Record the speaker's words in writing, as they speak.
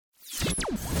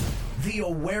The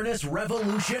Awareness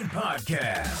Revolution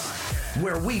Podcast,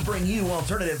 where we bring you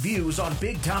alternative views on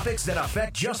big topics that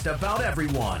affect just about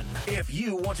everyone. If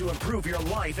you want to improve your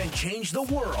life and change the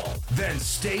world, then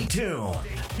stay tuned.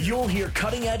 You'll hear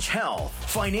cutting-edge health,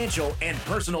 financial, and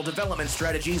personal development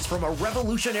strategies from a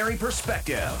revolutionary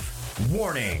perspective.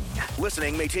 Warning: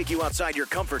 listening may take you outside your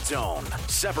comfort zone,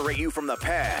 separate you from the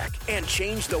pack, and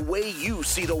change the way you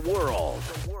see the world.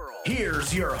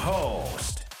 Here's your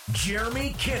host,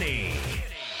 Jeremy Kinney.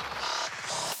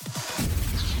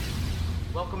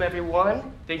 Welcome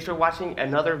everyone. Thanks for watching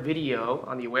another video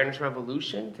on the Awareness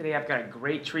Revolution. Today I've got a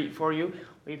great treat for you.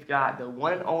 We've got the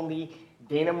one and only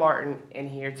Dayna Martin in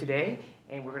here today,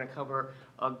 and we're going to cover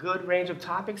a good range of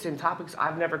topics and topics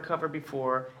I've never covered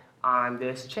before on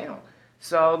this channel.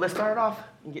 So let's start it off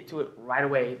and get to it right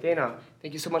away. Dayna,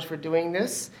 thank you so much for doing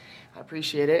this. I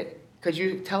appreciate it. Could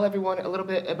you tell everyone a little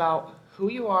bit about who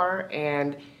you are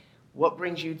and what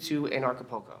brings you to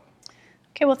Anarchapulco?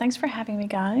 Okay, well, thanks for having me,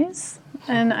 guys.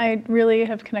 And I really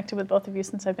have connected with both of you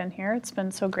since I've been here. It's been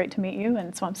so great to meet you,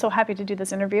 and so I'm so happy to do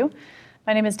this interview.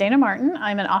 My name is Dayna Martin.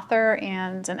 I'm an author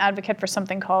and an advocate for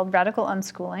something called Radical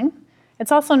Unschooling.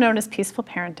 It's also known as peaceful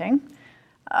parenting.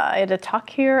 I had a talk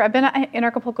here. I've been in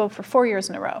Acapulco for 4 years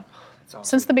in a row. Awesome.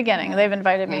 Since the beginning, they've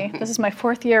invited me. This is my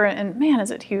 4th year, and man,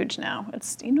 is it huge now.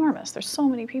 It's enormous. There's so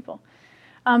many people.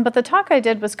 But the talk I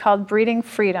did was called Breeding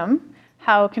Freedom,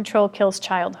 How Control Kills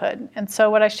Childhood. And so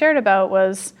what I shared about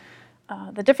was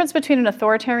the difference between an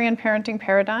authoritarian parenting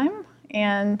paradigm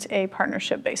and a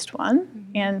partnership-based one,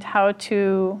 and how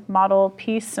to model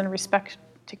peace and respect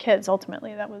to kids,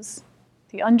 ultimately. That was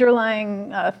the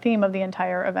underlying theme of the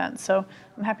entire event. So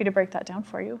I'm happy to break that down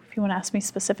for you if you want to ask me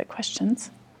specific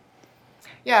questions.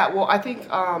 Yeah, well, I think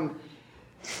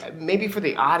maybe for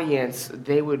the audience,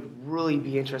 they would really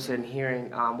be interested in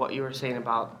hearing what you were saying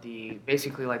about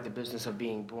basically like the business of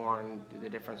being born, the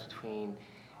difference between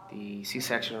the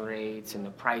C-section rates and the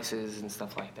prices and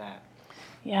stuff like that.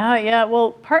 Yeah.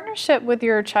 Well, partnership with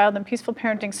your child and peaceful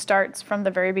parenting starts from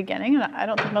the very beginning, and I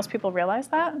don't think most people realize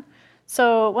that.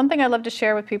 So one thing I love to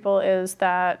share with people is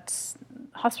that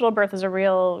hospital birth is a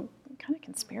real kind of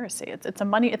conspiracy.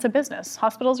 It's a business.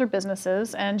 Hospitals are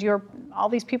businesses, and all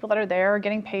these people that are there are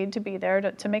getting paid to be there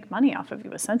to make money off of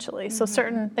you, essentially. So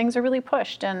certain things are really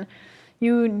pushed, and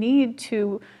you need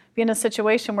to be in a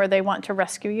situation where they want to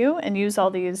rescue you and use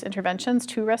all these interventions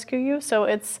to rescue you. So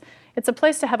it's a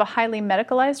place to have a highly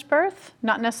medicalized birth,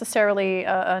 not necessarily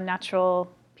a natural,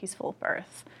 peaceful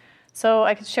birth. So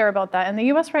I could share about that. In the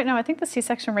U.S. right now, I think the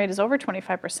C-section rate is over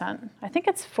 25%. I think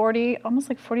it's almost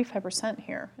like 45%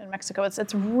 here in Mexico.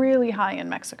 It's really high in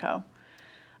Mexico.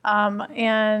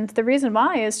 And the reason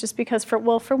why is just because, for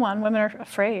one, women are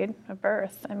afraid of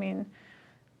birth. I mean,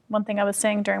 one thing I was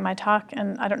saying during my talk,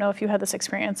 and I don't know if you had this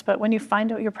experience, but when you find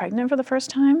out you're pregnant for the first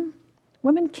time,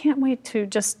 women can't wait to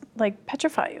just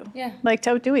petrify you, to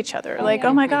outdo each other.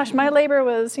 Oh my gosh, my labor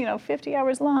was 50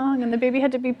 hours long, and the baby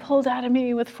had to be pulled out of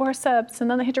me with forceps,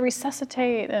 and then they had to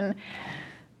resuscitate. And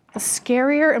the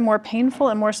scarier and more painful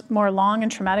and more long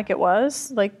and traumatic it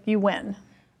was, you win.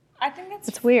 I think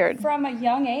it's weird. From a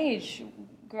young age,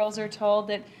 girls are told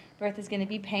that birth is going to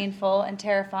be painful and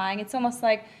terrifying. It's almost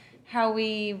like how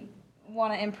we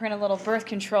want to imprint a little birth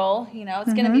control,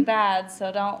 it's going to be bad,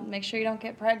 so make sure you don't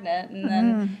get pregnant. And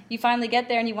then you finally get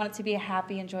there and you want it to be a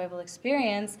happy, enjoyable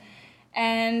experience.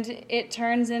 And it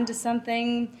turns into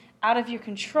something out of your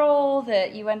control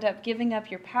that you end up giving up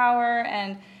your power,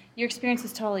 and your experience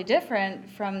is totally different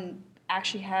from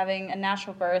actually having a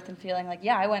natural birth and feeling like,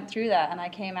 I went through that and I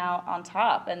came out on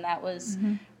top, and that was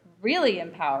really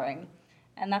empowering.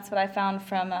 And that's what I found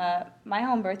from my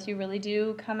home birth. You really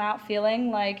do come out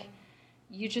feeling like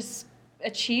you just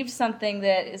achieved something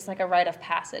that is like a rite of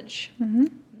passage.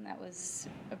 And that was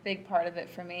a big part of it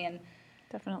for me. And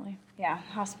definitely. Yeah,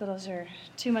 hospitals are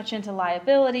too much into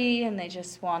liability, and they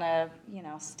just want to,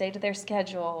 stay to their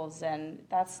schedules, and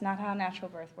that's not how natural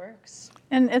birth works.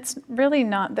 And it's really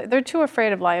not, they're too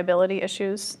afraid of liability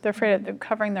issues. They're afraid of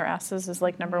covering their asses is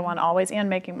number one always, and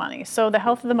making money. So the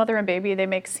health of the mother and baby, they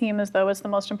make seem as though it's the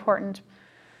most important.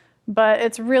 But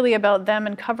it's really about them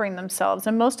and covering themselves.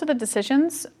 And most of the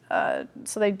decisions,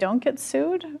 so they don't get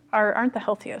sued, aren't the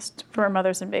healthiest for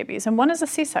mothers and babies. And one is a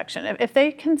C-section. If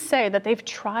they can say that they've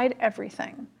tried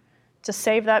everything to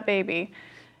save that baby,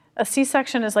 a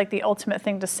C-section is the ultimate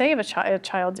thing to save a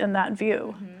child in that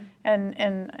view, and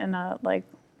in a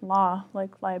law,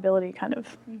 liability kind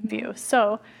of view.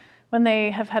 So when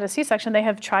they have had a C-section, they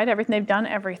have tried everything, they've done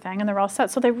everything, and they're all set.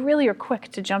 So they really are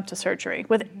quick to jump to surgery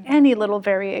with any little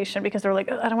variation, because they're I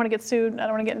don't want to get sued, I don't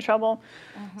want to get in trouble.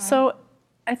 So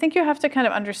I think you have to kind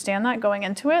of understand that going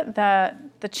into it,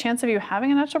 that the chance of you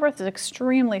having a natural birth is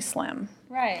extremely slim.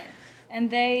 Right. And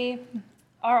they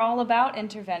are all about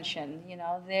intervention. You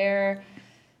know, their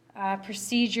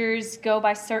procedures go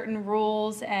by certain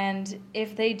rules, and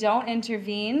if they don't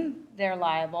intervene, they're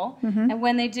liable. And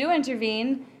when they do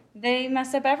intervene, they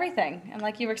mess up everything. And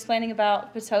like you were explaining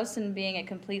about Pitocin being a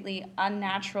completely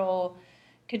unnatural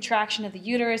contraction of the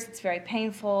uterus, it's very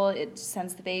painful. It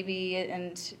sends the baby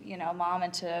and, you know, mom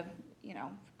into, you know,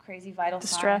 crazy vital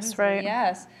Distress, signs. right.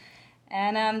 Yes.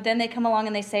 And then they come along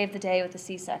and they save the day with the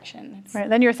C-section. Right.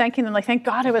 Then you're thanking them, like, thank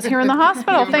God I was here in the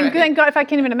hospital. Thank God. If I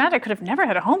can't even imagine, I could have never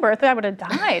had a home birth. I would have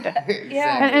died.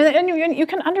 Yeah. And you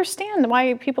can understand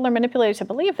why people are manipulated to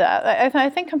believe that. I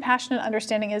think compassionate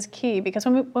understanding is key, because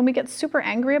when we get super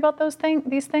angry about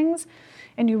these things,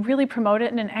 and you really promote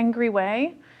it in an angry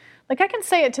way, like I can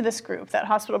say it to this group that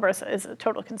hospital birth is a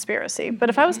total conspiracy. But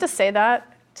if I was to say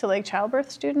that to like childbirth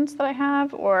students that I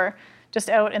have, or just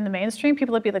out in the mainstream,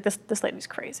 people would be like, this lady's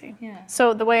crazy. Yeah.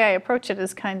 So the way I approach it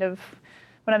is kind of,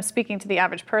 when I'm speaking to the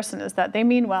average person, is that they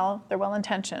mean well, they're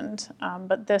well-intentioned,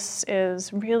 but this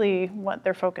is really what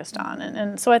they're focused on.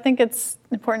 And so I think it's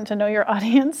important to know your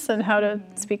audience and how to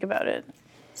speak about it.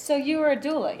 So you were a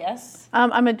doula, yes?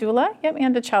 I'm a doula, yep,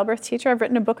 and a childbirth teacher. I've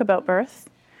written a book about birth,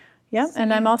 yep,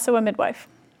 and I'm also a midwife.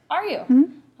 Are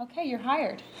you? Okay, you're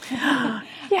hired. Yes.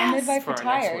 A midwife For our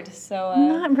retired, next so...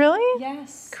 Not really?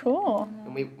 Yes. Cool.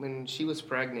 And when she was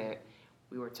pregnant,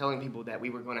 we were telling people that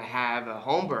we were going to have a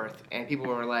home birth, and people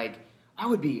were like, I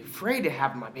would be afraid to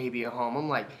have my baby at home. I'm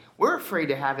like, we're afraid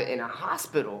to have it in a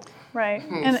hospital. Right.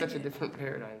 It's such a different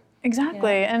paradigm.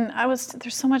 Exactly. Yeah. And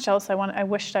there's so much else I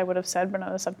wished I would have said when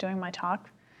I was up doing my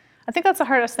talk. I think that's the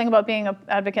hardest thing about being an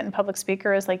advocate and public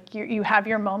speaker, is like you have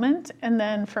your moment, and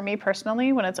then for me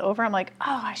personally, when it's over, I'm like,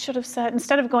 oh, I should have said,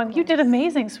 instead of going, you did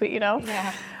amazing, sweet, you know?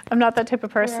 Yeah. I'm not that type of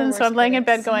person, so I'm laying in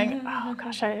bed critics. going, oh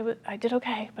gosh, I did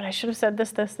okay, but I should have said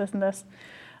this, and this.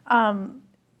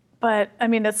 But I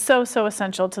mean, it's so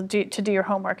essential to do your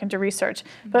homework and to research.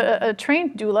 But a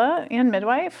trained doula and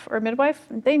midwife,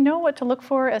 they know what to look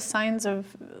for as signs of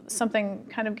something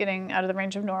kind of getting out of the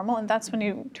range of normal, and that's when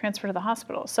you transfer to the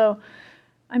hospital. So,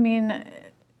 I mean,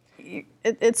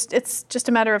 it's just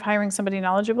a matter of hiring somebody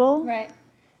knowledgeable. Right.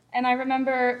 And I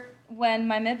remember when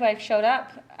my midwife showed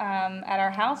up at our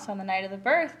house on the night of the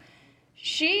birth,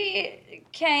 she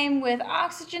came with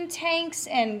oxygen tanks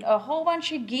and a whole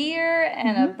bunch of gear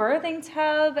and a birthing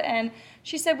tub, and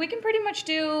she said, we can pretty much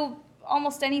do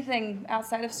almost anything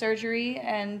outside of surgery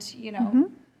and, you know,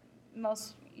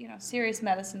 most, you know, serious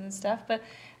medicine and stuff, but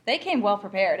they came well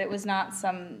prepared. It was not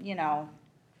some, you know,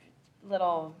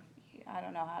 little, I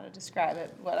don't know how to describe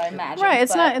it, what I imagine. Right,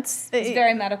 it's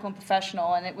very medical and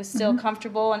professional, and it was still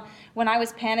comfortable. And when I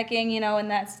was panicking, you know, in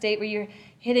that state where you're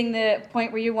hitting the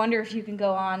point where you wonder if you can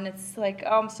go on, it's like,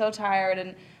 oh, I'm so tired,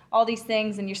 and all these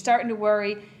things, and you're starting to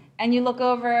worry, and you look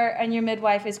over, and your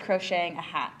midwife is crocheting a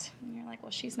hat. And you're like,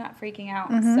 well, she's not freaking out,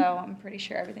 so I'm pretty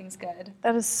sure everything's good.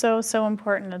 That is so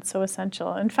important. It's so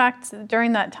essential. In fact,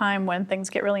 during that time when things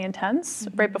get really intense,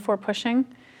 right before pushing,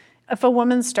 if a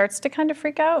woman starts to kind of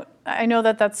freak out, I know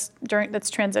that's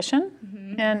transition,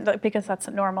 and because that's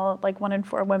normal. Like 1 in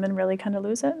 4 women really kind of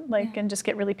lose it, and just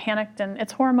get really panicked. And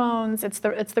it's hormones. It's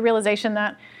the realization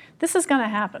that this is going to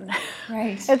happen.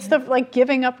 Right. It's the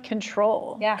giving up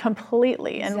control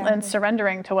completely and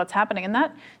surrendering to what's happening. And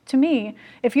that, to me,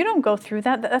 if you don't go through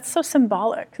that, that's so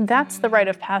symbolic. That's the rite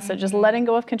of passage, is letting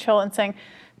go of control and saying,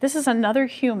 this is another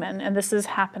human, and this is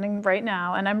happening right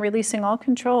now, and I'm releasing all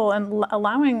control and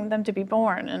allowing them to be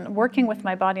born and working with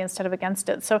my body instead of against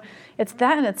it. So it's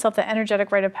that in itself, the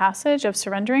energetic rite of passage of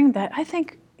surrendering, that I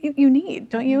think you need,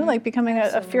 don't you? Like becoming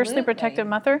a fiercely protective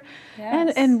mother.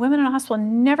 Yes. And women in a hospital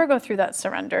never go through that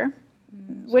surrender.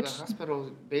 So the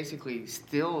hospital basically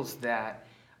stills that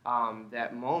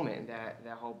moment,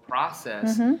 that whole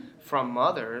process from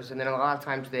mothers, and then a lot of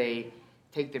times they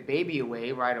take the baby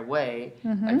away right away.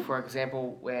 Like for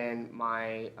example, when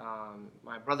my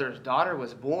brother's daughter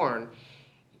was born,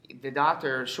 the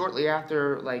doctor, shortly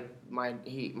after my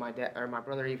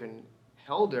brother even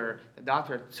held her, the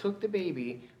doctor took the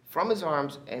baby from his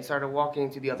arms and started walking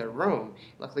into the other room.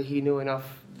 Luckily, he knew enough,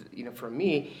 for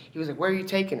me. He was like, "Where are you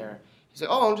taking her?" He said,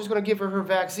 "Oh, I'm just going to give her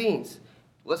vaccines."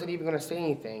 Wasn't even going to say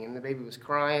anything, and the baby was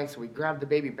crying, so we grabbed the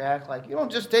baby back, like, you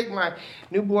don't just take my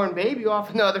newborn baby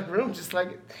off in the other room, just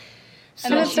like... So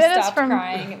and then she stopped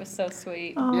crying. It was so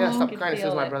sweet. Yeah, stopped crying as soon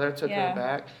as my brother took her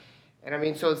back. And I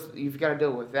mean, so you've got to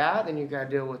deal with that, and you've got to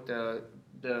deal with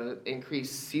the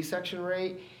increased C-section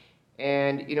rate,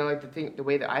 and, the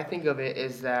way that I think of it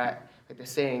is that, like the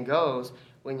saying goes,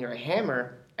 when you're a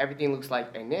hammer, everything looks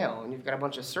like a nail, and you've got a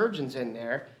bunch of surgeons in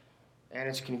there, and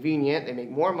it's convenient. They make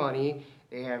more money.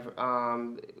 They have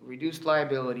reduced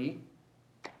liability.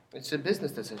 It's a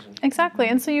business decision. Exactly,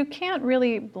 and so you can't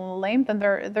really blame them.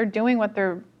 They're doing what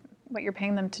you're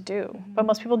paying them to do, but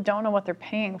most people don't know what they're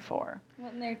paying for. Well,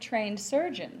 and they're trained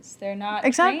surgeons. They're not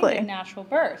Exactly. trained in natural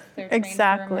birth. They're trained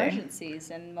Exactly. for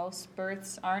emergencies, and most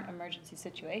births aren't emergency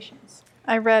situations.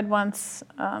 I read once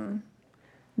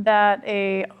that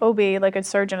a OB, like a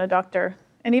surgeon, a doctor,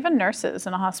 and even nurses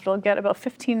in a hospital get about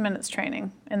 15 minutes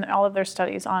training in all of their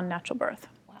studies on natural birth.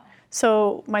 Wow.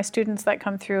 So my students that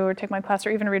come through or take my class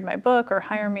or even read my book or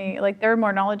hire me, like they're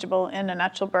more knowledgeable in a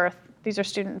natural birth. These are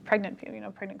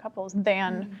pregnant couples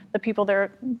than the people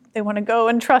they want to go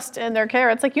and trust in their care.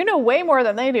 It's like, way more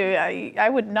than they do. I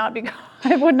would not be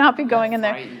going in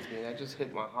there. That frightens me. That just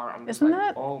hit my heart. I'm just Isn't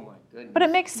like, that? oh my goodness. But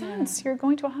it makes sense. You're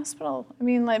going to a hospital. I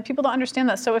mean, like people don't understand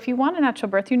that. So if you want a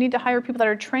natural birth, you need to hire people that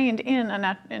are trained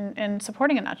in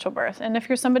supporting a natural birth. And if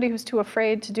you're somebody who's too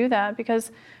afraid to do that,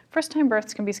 because first-time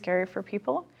births can be scary for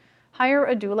people, hire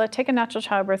a doula, take a natural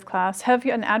childbirth class, have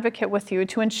an advocate with you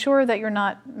to ensure that you're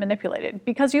not manipulated,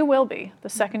 because you will be the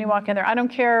second you walk in there. I don't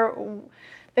care.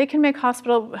 They can make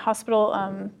hospital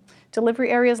delivery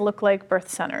areas look like birth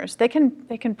centers. They can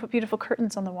put beautiful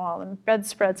curtains on the wall and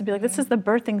bedspreads and be like, this is the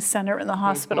birthing center in the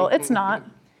hospital. It's not.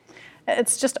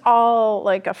 It's just all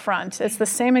like a front. It's the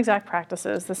same exact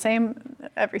practices, the same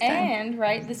everything.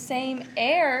 And, the same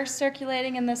air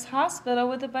circulating in this hospital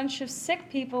with a bunch of sick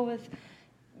people with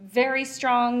very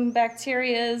strong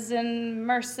bacterias and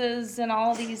MRSAs and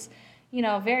all these,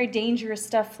 very dangerous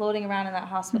stuff floating around in that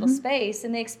hospital space.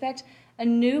 And they expect a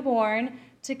newborn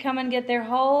to come and get their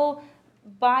whole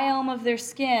biome of their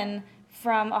skin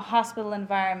from a hospital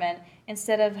environment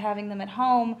instead of having them at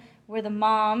home where the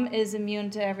mom is immune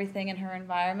to everything in her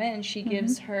environment and she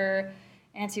gives her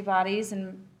antibodies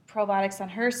and probiotics on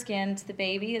her skin to the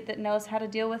baby that knows how to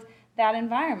deal with that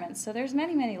environment. So there's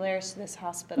many, many layers to this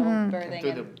hospital birthing. And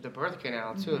through the birth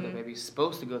canal, too. The baby's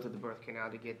supposed to go through the birth canal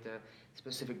to get the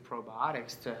specific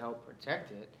probiotics to help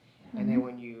protect it. And then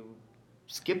when you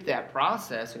skip that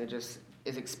process and it just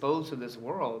is exposed to this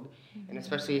world, and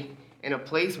especially in a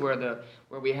place where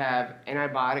we have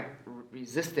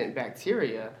antibiotic-resistant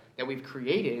bacteria that we've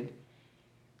created,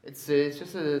 it's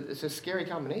a scary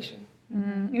combination.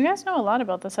 You guys know a lot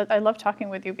about this. I love talking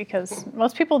with you because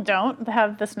most people don't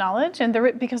have this knowledge, and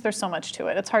because there's so much to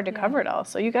it, it's hard to cover it all.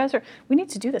 So you guys we need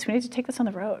to do this. We need to take this on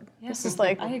the road. Yes, this is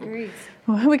like I agree.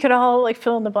 We could all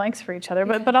fill in the blanks for each other,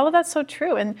 but all of that's so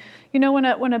true. And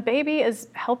when a baby's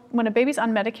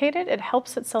unmedicated, it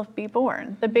helps itself be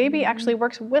born. The baby actually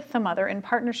works with the mother in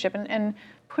partnership and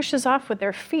pushes off with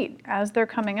their feet as they're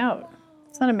coming out.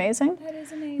 Isn't that amazing? That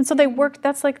is amazing. And so they work,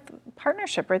 that's like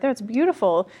partnership right there. It's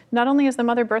beautiful. Not only is the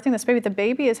mother birthing this baby, the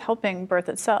baby is helping birth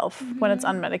itself when it's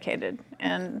unmedicated.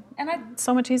 And it's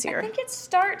so much easier. I think it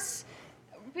starts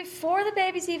before the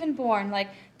baby's even born. Like,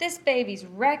 this baby's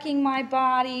wrecking my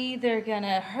body, they're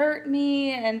gonna hurt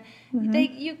me, and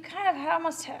you kind of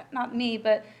almost, not me,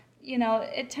 but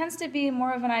it tends to be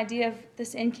more of an idea of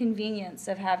this inconvenience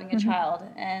of having a child.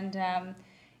 And,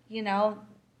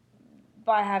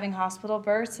 by having hospital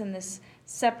births and this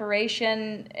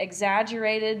separation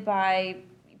exaggerated by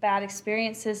bad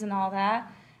experiences and all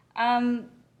that,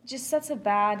 just sets a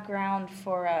bad ground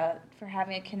for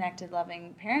having a connected,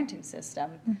 loving parenting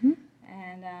system.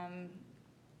 And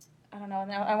I don't know,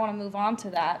 I want to move on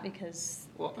to that because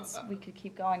we could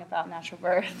keep going about natural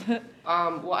birth.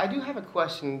 Well, I do have a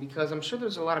question because I'm sure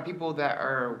there's a lot of people that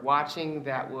are watching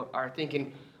that are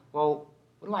thinking, well,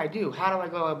 what do I do? How do I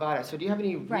go about it? So do you have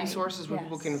any resources where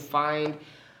people can find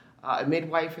a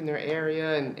midwife in their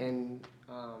area and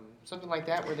something like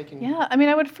that where they can... Yeah, I mean,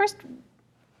 I would first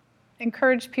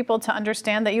encourage people to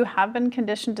understand that you have been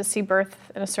conditioned to see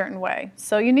birth in a certain way.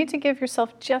 So you need to give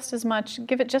it just as much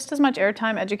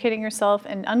airtime, educating yourself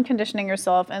and unconditioning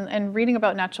yourself and reading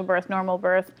about natural birth, normal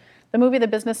birth. The movie The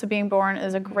Business of Being Born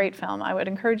is a great film. I would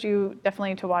encourage you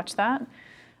definitely to watch that.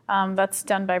 That's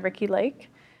done by Ricky Lake.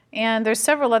 And there's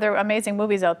several other amazing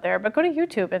movies out there, but go to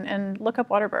YouTube and look up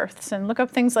water births and look up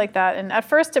things like that. And at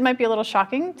first it might be a little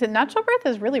shocking. Natural birth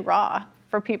is really raw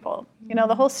for people.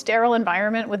 The whole sterile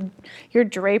environment with you're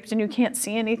draped and you can't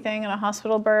see anything in a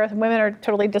hospital birth. Women are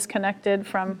totally disconnected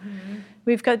from,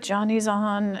 we've got Johnnies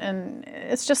on, and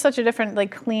it's just such a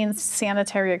different, clean,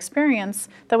 sanitary experience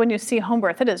that when you see home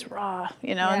birth, it is raw,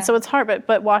 and so it's hard,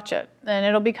 but watch it and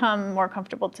it'll become more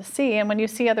comfortable to see. And when you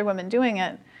see other women doing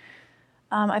it,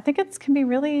 I think it can be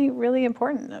really, really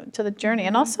important to the journey.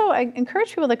 And also, I encourage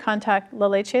people to contact La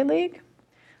Leche League.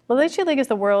 La Leche League is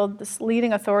the world's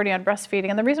leading authority on breastfeeding.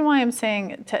 And the reason why I'm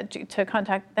saying to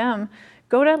contact them,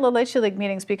 go to La Leche League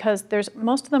meetings because there's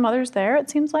most of the mothers there, it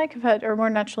seems like, are more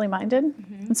naturally minded.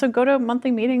 And so go to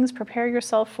monthly meetings, prepare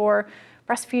yourself for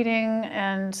breastfeeding,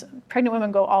 and pregnant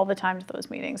women go all the time to those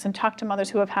meetings and talk to mothers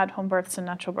who have had home births and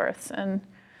natural births. And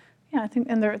yeah, I think,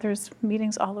 and there's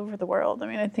meetings all over the world. I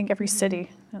mean, I think every city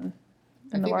in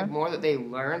the I think world. the more that they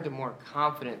learn, the more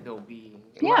confident they'll be.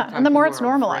 Yeah, and the more it's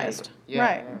normalized.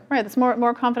 Yeah, Right. It's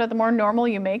more confident, the more normal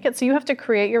you make it. So you have to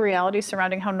create your reality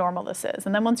surrounding how normal this is.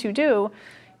 And then once you do,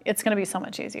 it's going to be so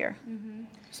much easier.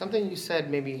 Something you said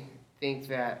made me think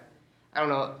that, I don't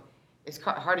know, it's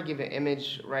hard to give an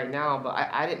image right now, but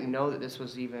I didn't know that this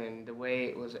was even the way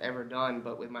it was ever done.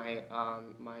 But with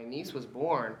my niece was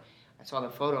born, I saw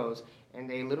the photos, and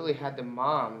they literally had the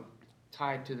mom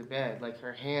tied to the bed, like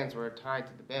her hands were tied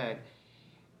to the bed.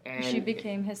 And she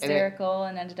became hysterical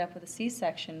and ended up with a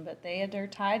C-section, but they had her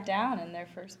tied down in their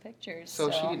first pictures. So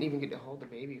she didn't even get to hold the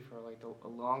baby for like the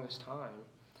longest time.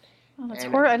 Oh, that's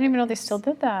horrible. I didn't even know they still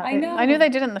did that. I know. I knew they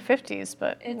did it in the 50s,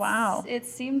 but wow. It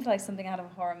seemed like something out of a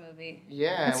horror movie.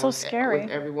 Yeah. It's so scary.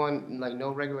 With everyone, like no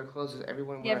regular clothes,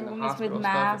 everyone wearing the hospital with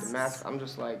stuff with the mask. I'm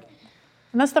just like...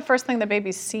 And that's the first thing the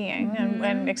baby's seeing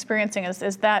and experiencing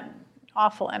is that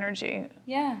awful energy.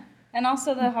 Yeah. And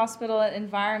also the hospital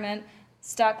environment,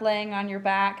 stuck laying on your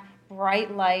back,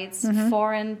 bright lights,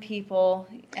 foreign people,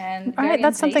 and very Right,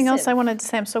 that's something else I invasive. wanted to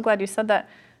say. I'm so glad you said that.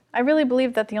 I really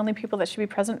believe that the only people that should be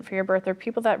present for your birth are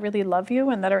people that really love you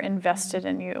and that are invested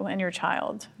in you and your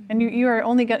child. And you are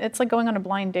only it's like going on a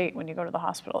blind date when you go to the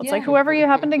hospital. It's like whoever you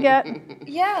happen to get.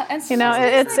 Yeah, and You know,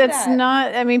 it's that.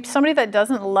 not, I mean, somebody that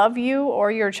doesn't love you or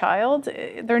your child,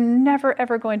 they're never,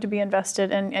 ever going to be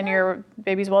invested in your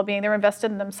baby's well-being. They're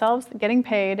invested in themselves, getting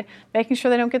paid, making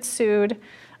sure they don't get sued,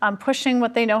 pushing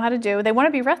what they know how to do. They want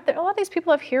to be, a lot of these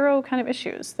people have hero kind of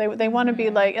issues. They want to be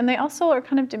like, and they also are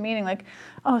kind of demeaning, like,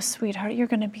 oh, sweetheart, you're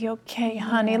going to be okay,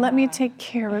 honey. Let me take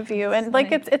care of you. And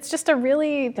like, it's just a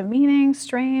really demeaning,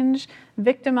 strange,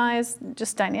 victimized,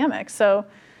 just dynamic. So,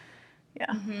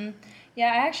 yeah. Yeah,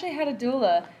 I actually had a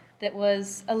doula that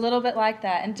was a little bit like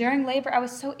that. And during labor, I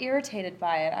was so irritated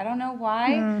by it. I don't know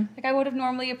why. Like, I would have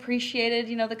normally appreciated,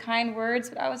 the kind words,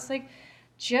 but I was like,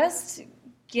 just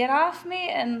get off me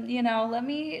and, let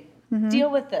me deal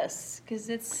with this, because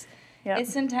it's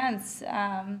intense.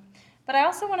 But I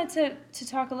also wanted to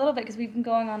talk a little bit, because we've been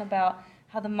going on about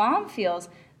how the mom feels.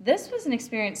 This was an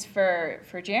experience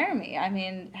for Jeremy. I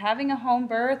mean, having a home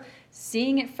birth,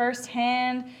 seeing it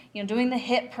firsthand, doing the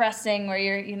hip pressing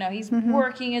where he's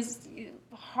working his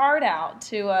heart out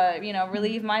to,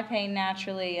 relieve my pain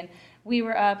naturally. And we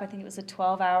were up, I think it was a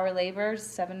 12-hour labor,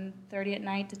 7:30 at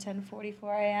night to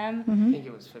 10:44 a.m. I think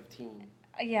it was 15.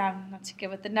 Yeah, I'm not too good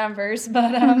with the numbers,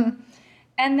 but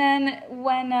and then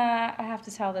when I have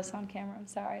to tell this on camera, I'm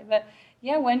sorry, but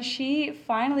yeah, when she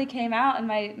finally came out and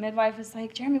my midwife was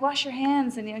like, Jeremy, wash your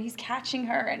hands, and he's catching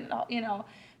her and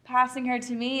passing her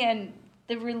to me, and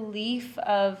the relief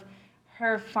of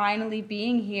her finally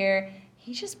being here,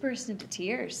 he just burst into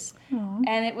tears. Aww.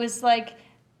 And it was like,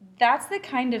 that's the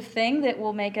kind of thing that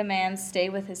will make a man stay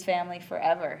with his family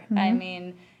forever. I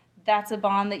mean, that's a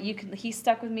bond that he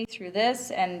stuck with me through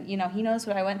this, and he knows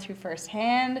what I went through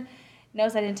firsthand,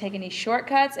 knows I didn't take any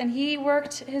shortcuts, and he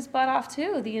worked his butt off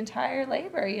too the entire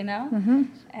labor, And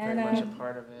Very much a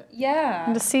part of it. Yeah.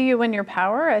 And to see you in your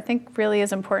power, I think really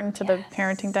is important to the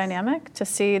parenting dynamic, to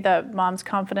see that mom's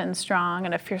confident and strong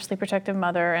and a fiercely protective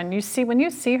mother. And when you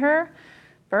see her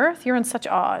birth, you're in such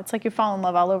awe. It's like you fall in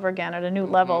love all over again at a new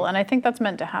level. And I think that's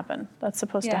meant to happen. That's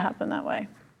supposed to happen that way.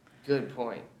 Good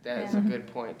point. That is a good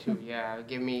point too. Yeah,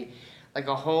 give me like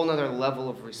a whole nother level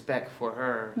of respect for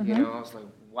her. I was like,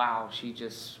 wow, she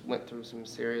just went through some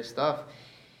serious stuff.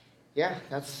 Yeah,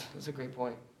 that's a great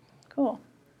point. Cool.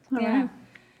 All right.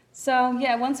 So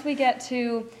once we get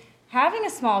to having a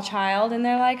small child and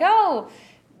they're like, oh,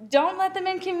 don't let them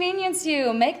inconvenience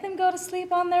you. Make them go to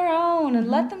sleep on their own and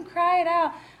let them cry it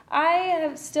out. I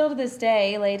have still to this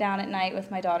day lay down at night with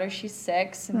my daughter. She's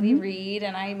 6, and we read,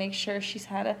 and I make sure she's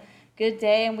had a good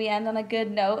day, and we end on a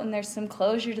good note, and there's some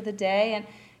closure to the day. And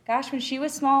gosh, when she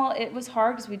was small, it was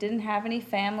hard because we didn't have any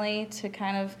family to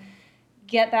kind of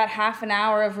get that half an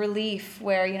hour of relief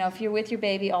where, if you're with your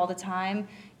baby all the time,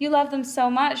 you love them so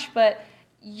much, but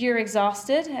you're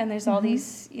exhausted, and there's all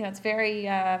these, it's very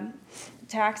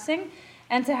taxing.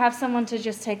 And to have someone to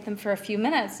just take them for a few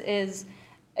minutes is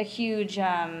a huge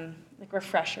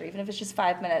refresher. Even if it's just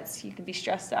 5 minutes, you can be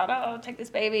stressed out, oh, take this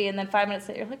baby, and then 5 minutes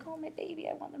later, you're like, oh, my baby,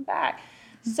 I want them back.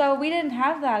 So we didn't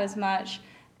have that as much.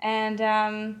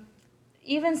 And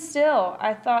even still,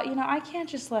 I thought, I can't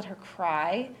just let her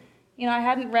cry. I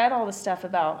hadn't read all the stuff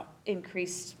about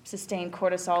increased sustained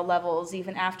cortisol levels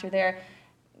even after they're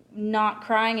not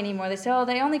crying anymore. They say, oh,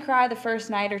 they only cry the first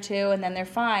night or two and then they're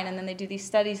fine. And then they do these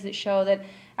studies that show that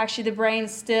actually the brain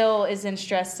still is in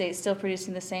stress state, still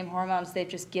producing the same hormones. They've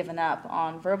just given up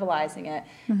on verbalizing it.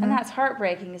 And that's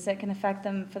heartbreaking because it can affect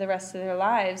them for the rest of their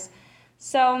lives.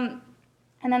 So,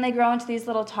 and then they grow into these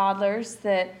little toddlers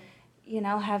that,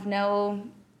 have no,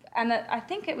 and I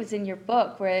think it was in your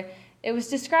book where it was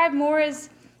described more as,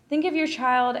 think of your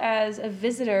child as a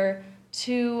visitor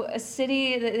to a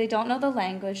city that they don't know the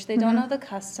language, they don't know the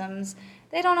customs,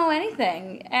 they don't know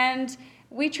anything. And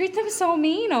we treat them so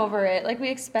mean over it. Like we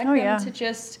expect them to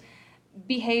just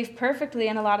behave perfectly.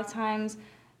 And a lot of times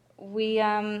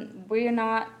we're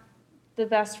not the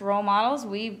best role models.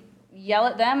 We yell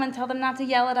at them and tell them not to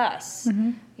yell at us,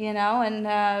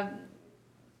 and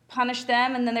punish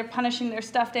them, and then they're punishing their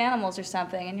stuffed animals or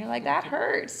something. And you're like, that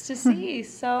hurts to see.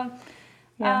 So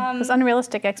there's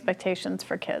unrealistic expectations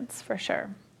for kids, for sure.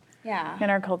 Yeah. In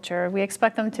our culture, we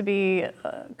expect them to be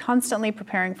constantly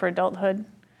preparing for adulthood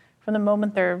from the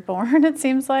moment they're born, it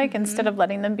seems like, instead of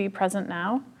letting them be present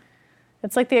now.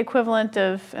 It's like the equivalent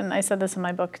of, and I said this in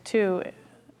my book too,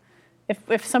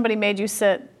 if somebody made you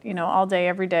sit, all day,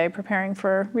 every day, preparing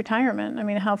for retirement, I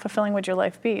mean, how fulfilling would your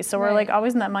life be? So we're like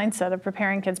always in that mindset of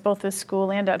preparing kids both at school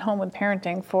and at home with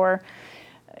parenting for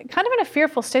kind of in a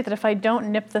fearful state that if I don't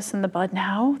nip this in the bud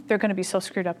now, they're going to be so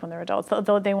screwed up when they're adults,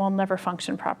 though they will never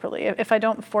function properly. If I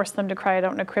don't force them to cry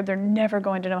out in a crib, they're never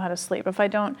going to know how to sleep. If I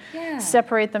don't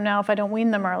separate them now, if I don't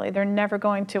wean them early, they're never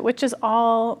going to, which is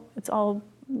all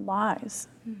lies.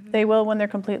 They will when they're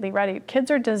completely ready. Kids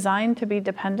are designed to be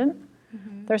dependent.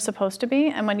 They're supposed to be,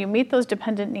 and when you meet those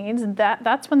dependent needs,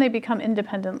 that's when they become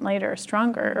independent later,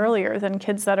 stronger, earlier than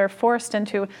kids that are forced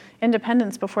into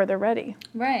independence before they're ready.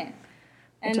 Right.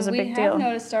 Which is a big deal. And we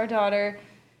have noticed our daughter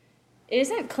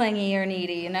isn't clingy or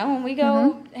needy, When we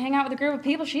go hang out with a group of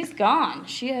people, she's gone.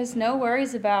 She has no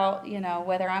worries about,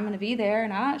 whether I'm going to be there or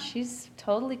not. She's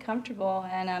totally comfortable,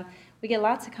 and we get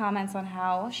lots of comments on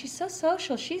how she's so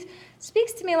social. She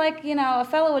speaks to me like, a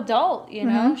fellow adult,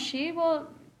 She will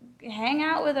hang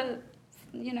out with a,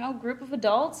 group of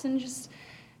adults and just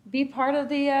be part of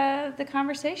the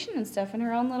conversation and stuff in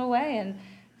her own little way. And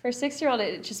for a 6-year-old,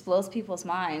 it just blows people's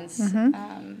minds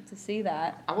to see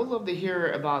that. I would love to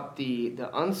hear about the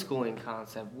unschooling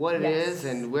concept, what it is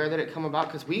and where did it come about,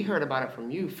 because we heard about it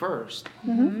from you first.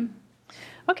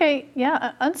 Okay,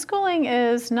 unschooling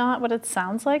is not what it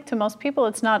sounds like to most people.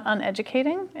 It's not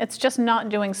uneducating. It's just not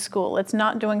doing school. It's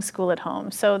not doing school at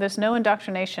home. So there's no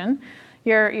indoctrination.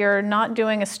 You're not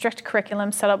doing a strict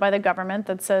curriculum set up by the government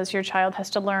that says your child has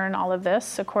to learn all of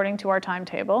this according to our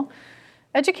timetable.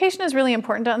 Education is really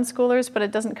important to unschoolers, but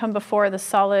it doesn't come before the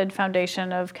solid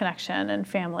foundation of connection and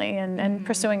family and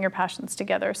pursuing your passions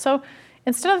together. So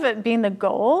instead of it being the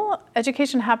goal,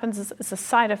 education happens as a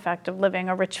side effect of living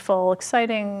a rich, full,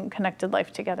 exciting, connected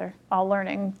life together, all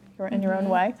learning in your own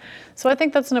way. So I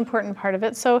think that's an important part of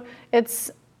it. So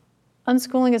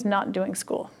unschooling is not doing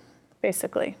school,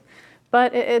 basically.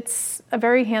 But it's a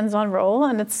very hands-on role,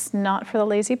 and it's not for the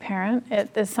lazy parent. It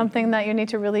is something that you need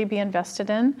to really be invested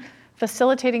in.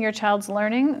 Facilitating your child's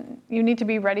learning, you need to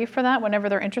be ready for that whenever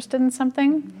they're interested in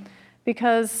something,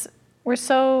 because we're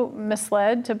so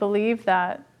misled to believe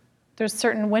that there's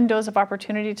certain windows of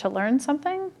opportunity to learn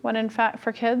something, when in fact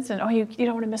for kids, and you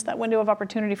don't want to miss that window of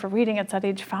opportunity for reading. It's at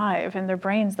age 5, and their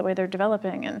brains, the way they're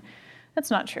developing, and that's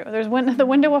not true. The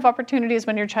window of opportunity is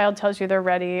when your child tells you they're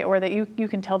ready, or that you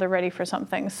can tell they're ready for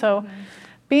something. So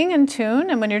being in tune,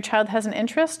 and when your child has an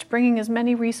interest, bringing as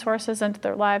many resources into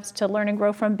their lives to learn and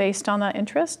grow from based on that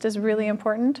interest is really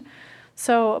important.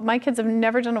 So my kids have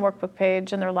never done a workbook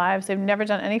page in their lives. They've never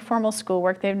done any formal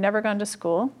schoolwork. They've never gone to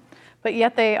school. But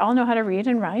yet they all know how to read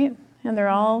and write, and they're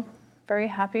all very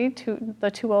happy. The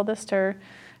 2 oldest have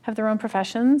their own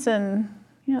professions, and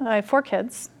I have 4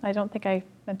 kids. I don't think I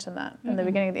mentioned that in the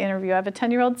beginning of the interview. I have a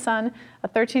 10-year-old son, a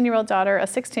 13-year-old daughter, a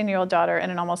 16-year-old daughter,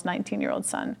 and an almost 19-year-old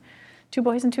son. 2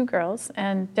 boys and 2 girls.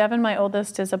 And Devin, my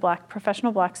oldest, is a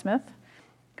professional blacksmith,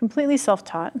 completely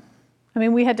self-taught. I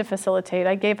mean, we had to facilitate.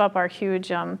 I gave up our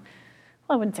huge, I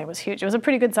wouldn't say it was huge. It was a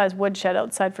pretty good-sized woodshed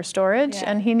outside for storage,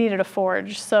 and he needed a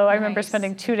forge. So I remember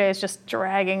spending 2 days just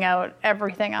dragging out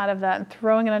everything out of that and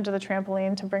throwing it onto the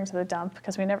trampoline to bring to the dump,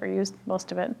 because we never used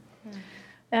most of it.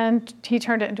 And he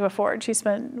turned it into a forge. He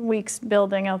spent weeks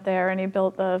building out there, and he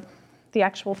built the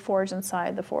actual forge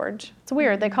inside the forge. It's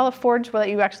weird. They call a forge that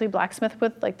you actually blacksmith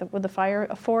with, with the fire,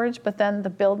 a forge, but then the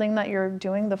building that you're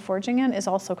doing the forging in is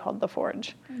also called the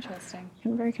forge. Interesting.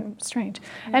 Very strange.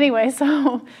 Anyway,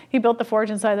 so he built the forge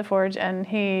inside the forge, and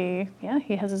he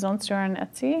has his own store on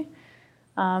Etsy.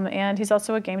 And he's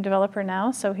also a game developer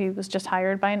now, so he was just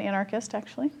hired by an anarchist,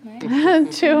 actually,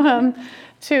 Nice.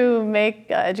 to make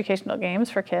educational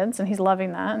games for kids, and he's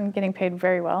loving that and getting paid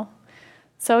very well.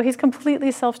 So he's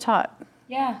completely self-taught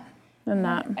Yeah. in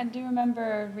that. I do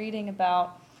remember reading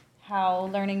about how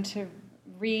learning to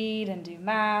read and do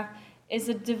math is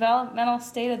a developmental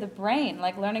state of the brain,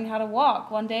 like learning how to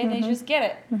walk. One day they just get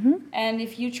it. And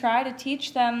if you try to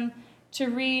teach them to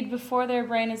read before their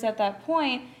brain is at that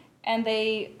point, and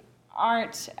they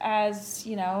aren't as,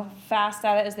 fast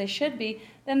at it as they should be,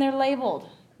 then they're labeled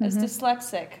as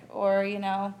dyslexic or,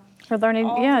 For learning,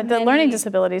 all the many- learning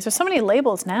disabilities. There's so many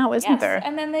labels now, isn't yes, there?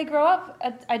 and then they grow up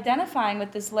identifying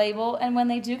with this label, and when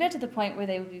they do get to the point where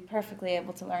they would be perfectly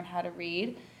able to learn how to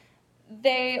read,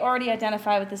 they already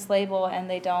identify with this label and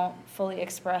they don't fully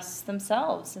express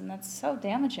themselves, and that's so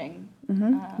damaging.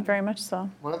 Very much so.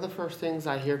 One of the first things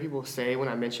I hear people say when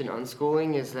I mention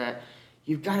unschooling is that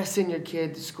you've got to send your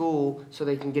kid to school so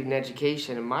they can get an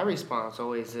education. And my response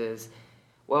always is,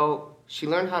 well, she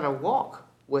learned how to walk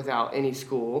without any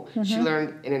school. She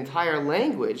learned an entire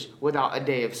language without a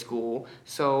day of school.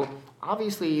 So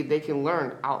obviously they can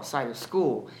learn outside of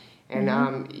school.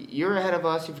 And you're ahead of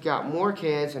us. You've got more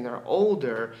kids and they're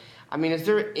older. I mean, is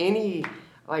there any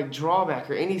drawback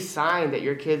or any sign that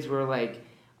your kids were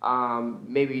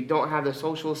maybe don't have the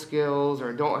social skills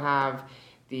or don't have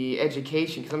the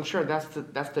education? Because I'm sure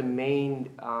that's the main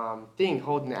thing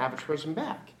holding the average person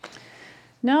back.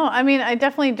 No, I mean, I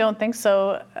definitely don't think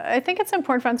so. I think it's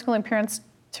important for unschooling parents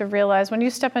to realize when you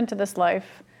step into this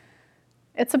life,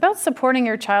 it's about supporting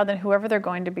your child and whoever they're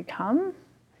going to become.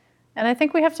 And I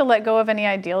think we have to let go of any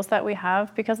ideals that we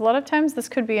have, because a lot of times this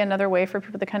could be another way for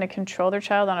people to kind of control their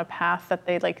child on a path that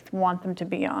they want them to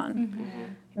be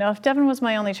on. If Devin was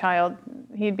my only child,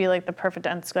 he'd be the perfect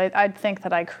unschooler. I'd think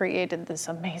that I created this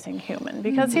amazing human,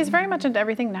 because he's very much into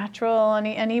everything natural,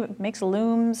 and he makes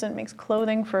looms and makes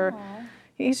clothing for.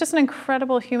 He's just an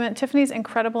incredible human. Tiffany's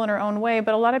incredible in her own way,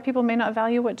 but a lot of people may not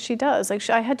value what she does.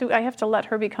 I have to let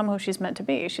her become who she's meant to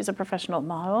be. She's a professional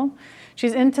model.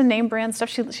 She's into name brand stuff.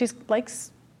 She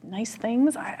likes nice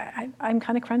things. I'm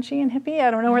kind of crunchy and hippie.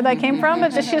 I don't know where that came from,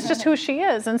 but she's just who she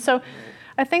is. And so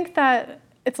I think that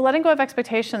it's letting go of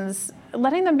expectations,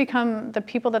 letting them become the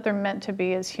people that they're meant to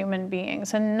be as human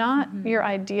beings, and not your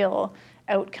ideal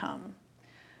outcome.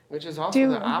 Which is also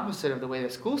the opposite of the way the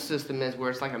school system is, where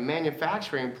it's like a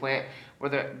manufacturing plant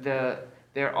where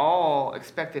they're all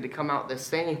expected to come out the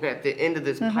same at the end of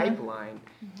this pipeline.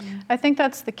 I think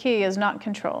that's the key, is not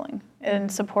controlling and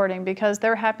supporting, because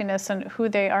their happiness and who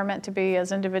they are meant to be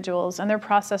as individuals and their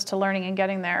process to learning and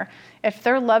getting there, if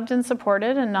they're loved and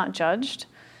supported and not judged,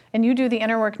 and you do the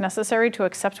inner work necessary to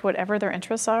accept whatever their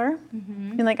interests are.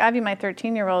 I mean, Ivy, my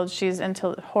 13-year-old, she's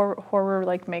into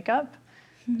horror-like makeup.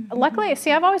 Luckily,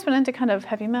 I've always been into kind of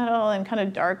heavy metal and kind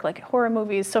of dark, horror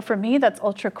movies. So for me, that's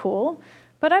ultra cool.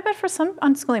 But I bet for some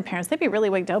unschooling parents, they'd be really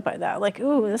wigged out by that.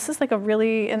 Ooh, this is a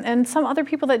really, and some other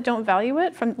people that don't value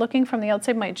it, from looking from the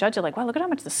outside, might judge it wow, look at how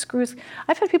much the screws.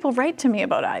 I've had people write to me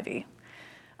about Ivy.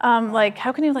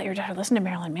 How can you let your daughter listen to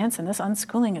Marilyn Manson? This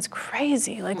unschooling is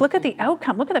crazy. Look at the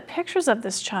outcome. Look at the pictures of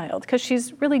this child, because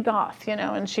she's really goth,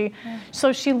 and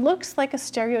so she looks like a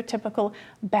stereotypical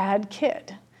bad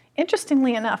kid.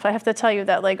 Interestingly enough, I have to tell you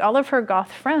that all of her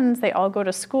goth friends, they all go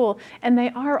to school, and they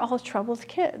are all troubled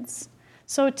kids.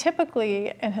 So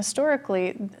typically and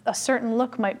historically, a certain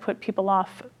look might put people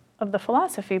off of the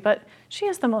philosophy, but she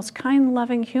is the most kind,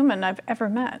 loving human I've ever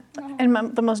met,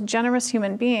 and the most generous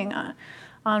human being.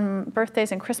 On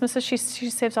birthdays and Christmases, she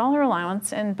saves all her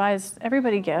allowance and buys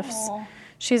everybody gifts.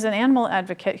 She's an animal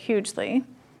advocate hugely.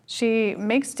 She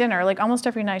makes dinner almost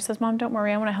every night. She says, "Mom, don't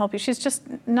worry, I want to help you." She's just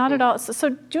not at all. So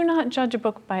do not judge a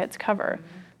book by its cover.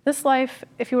 This life,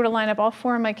 if you were to line up all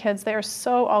four of my kids, they are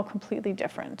so all completely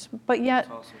different. But yet,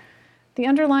 the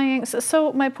underlying,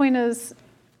 so my point is,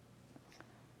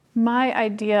 my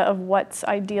idea of what's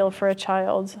ideal for a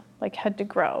child had to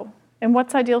grow. And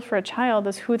what's ideal for a child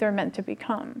is who they're meant to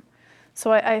become.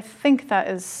 So I think that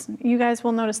is, you guys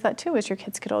will notice that too as your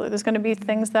kids get older. There's going to be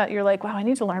things that you're wow, I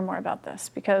need to learn more about this,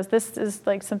 because this is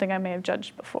something I may have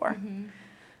judged before.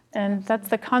 And that's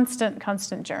the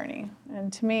constant journey.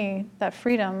 And to me, that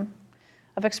freedom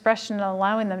of expression and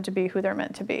allowing them to be who they're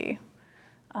meant to be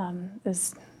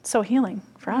is so healing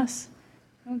for us.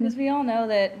 Because we all know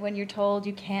that when you're told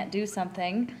you can't do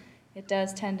something, it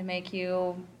does tend to make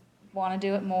you want to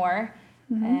do it more.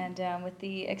 And with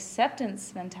the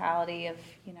acceptance mentality of,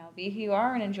 be who you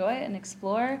are and enjoy it and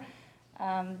explore,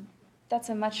 that's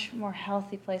a much more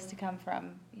healthy place to come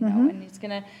from, and it's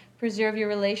going to preserve your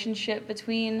relationship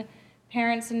between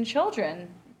parents and children,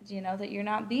 that you're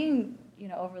not being,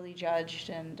 overly judged,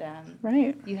 and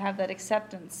Right. you have that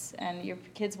acceptance, and your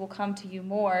kids will come to you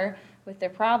more with their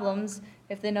problems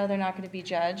if they know they're not going to be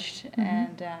judged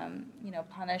and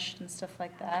punished and stuff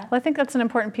like that. Well, I think that's an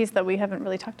important piece that we haven't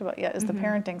really talked about yet, is the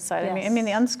parenting side. Yes. I mean,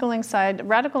 the unschooling side,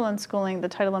 radical unschooling, the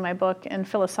title of my book, and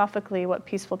philosophically what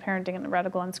peaceful parenting and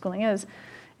radical unschooling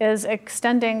is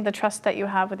extending the trust that you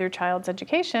have with your child's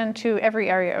education to every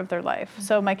area of their life.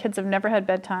 So my kids have never had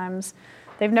bedtimes.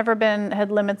 They've never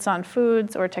had limits on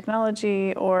foods or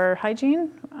technology or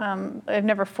hygiene. I've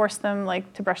never forced them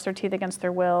to brush their teeth against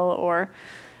their will or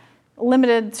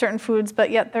limited certain foods,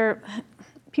 but yet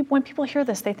when people hear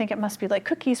this, they think it must be like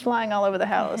cookies flying all over the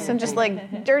house and just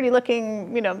dirty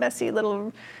looking, messy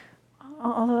little,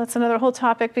 although that's another whole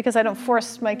topic because I don't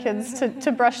force my kids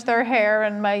to brush their hair,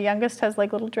 and my youngest has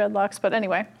little dreadlocks, but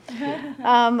anyway.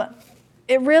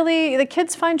 The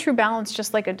kids find true balance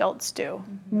just like adults do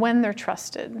when they're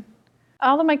trusted.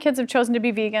 All of my kids have chosen to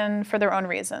be vegan for their own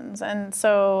reasons. And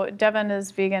so Devin is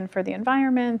vegan for the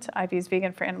environment, Ivy's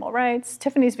vegan for animal rights,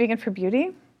 Tiffany's vegan for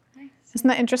beauty. Nice. Isn't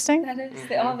that interesting? That is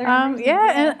all their reasons.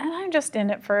 And I'm just in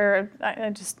it for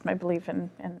my belief in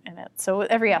it. So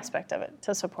every aspect of it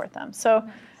to support them. So,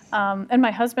 and my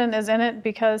husband is in it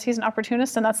because he's an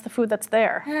opportunist and that's the food that's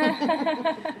there.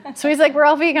 So he's like, we're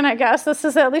all vegan, I guess. This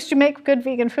is, at least you make good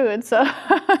vegan food. So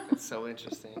That's so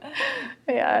interesting.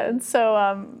 Yeah, and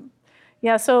so,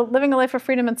 so living a life of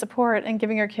freedom and support and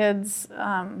giving your kids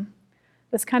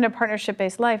this kind of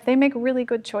partnership-based life, they make really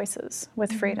good choices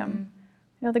with freedom.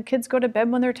 The kids go to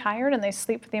bed when they're tired and they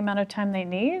sleep for the amount of time they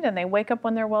need and they wake up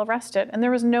when they're well rested. And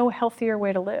there is no healthier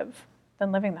way to live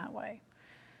than living that way.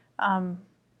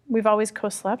 We've always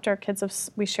co-slept. Our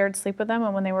kids, we shared sleep with them,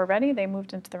 and when they were ready, they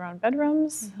moved into their own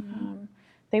bedrooms.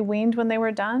 They weaned when they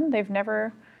were done. They've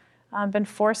never been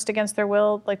forced against their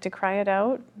will, to cry it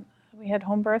out. We had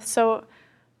home births. So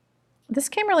this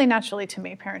came really naturally to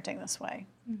me, parenting this way.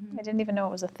 I didn't even know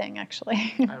it was a thing,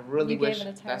 actually. I really wish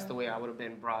that's the way I would have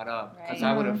been brought up, because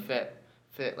I would have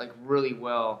fit really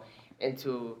well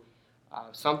into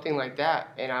something like that.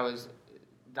 And I was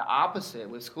the opposite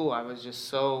with school. I was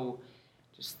just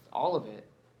all of it.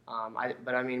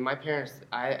 My parents,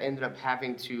 I ended up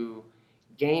having to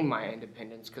gain my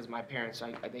independence because my parents,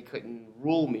 they couldn't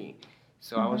rule me.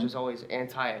 So I was just always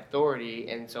anti-authority,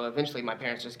 and so eventually my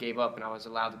parents just gave up, and I was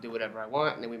allowed to do whatever I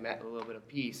want, and then we met a little bit of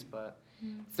peace. But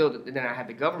still, then I had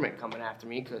the government coming after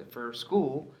me for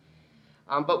school.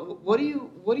 But what do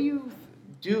you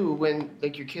do when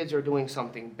your kids are doing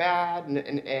something bad,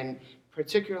 and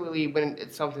particularly when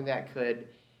it's something that could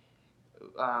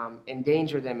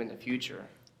endanger them in the future?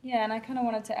 Yeah, and I kind of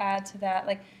wanted to add to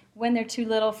that, when they're too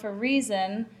little for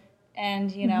reason.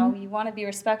 And, you want to be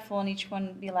respectful and each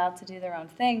one be allowed to do their own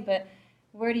thing, but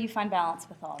where do you find balance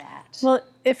with all that? Well,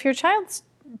 if your child's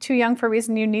too young for a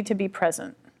reason, you need to be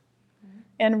present.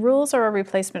 And rules are a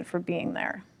replacement for being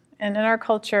there. And in our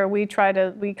culture, we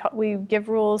give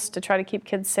rules to try to keep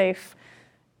kids safe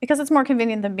because it's more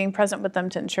convenient than being present with them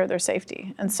to ensure their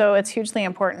safety. And so it's hugely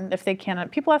important if they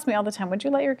cannot. People ask me all the time, would you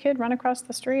let your kid run across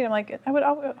the street? I'm like, I would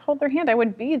hold their hand. I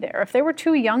would be there. If they were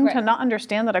too young to not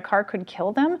understand that a car could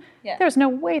kill them, there's no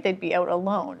way they'd be out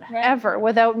alone, ever,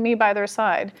 without me by their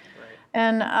side.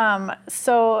 And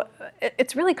so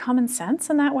it's really common sense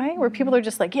in that way, where people are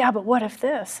just like, yeah, but what if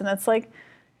this? And it's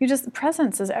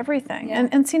presence is everything. Yeah.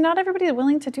 And see, not everybody is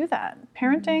willing to do that.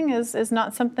 Parenting is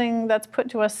not something that's put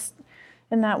to us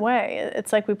in that way.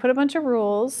 It's we put a bunch of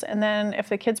rules, and then if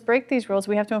the kids break these rules,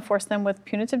 we have to enforce them with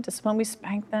punitive discipline. We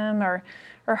spank them or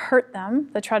hurt them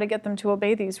to try to get them to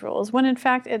obey these rules, when in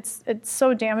fact it's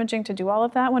so damaging to do all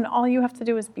of that when all you have to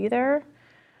do is be there.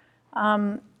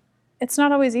 It's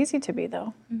not always easy to be,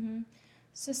 though.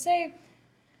 So say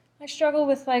I struggle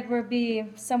with we're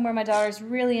somewhere my daughter's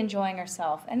really enjoying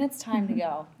herself, and it's time to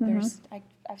go.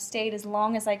 I've stayed as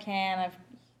long as I can. I've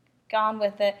gone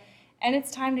with it. And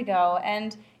it's time to go,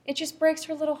 and it just breaks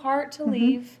her little heart to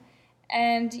leave.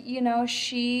 And,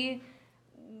 she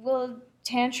will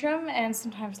tantrum and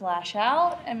sometimes lash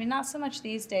out. I mean, not so much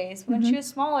these days. When she was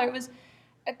smaller, it was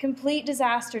a complete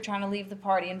disaster trying to leave the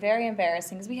party, and very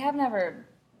embarrassing, because we have never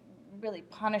really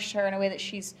punished her in a way that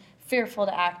she's fearful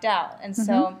to act out. And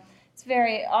so it's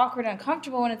very awkward and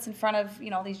uncomfortable when it's in front of,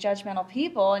 these judgmental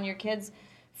people and your kid's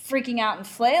freaking out and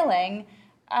flailing.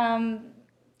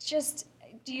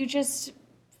 Do you just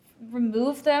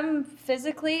remove them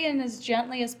physically and as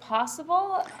gently as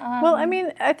possible? Well,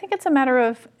 I think it's a matter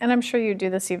of, and I'm sure you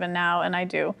do this even now, and I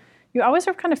do, you always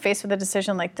are kind of faced with a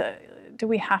decision do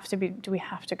we have to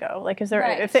go? Is there,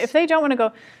 if they don't want to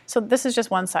go, so this is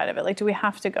just one side of it. Do we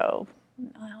have to go?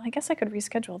 well, I guess I could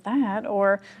reschedule that,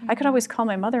 or I could always call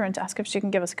my mother and ask if she can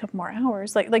give us a couple more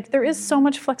hours. Like there is so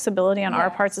much flexibility on our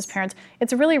parts as parents.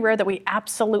 It's really rare that we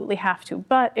absolutely have to,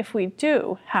 but if we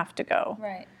do have to go,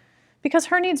 Right. because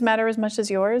her needs matter as much as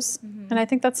yours, and I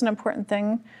think that's an important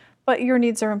thing, but your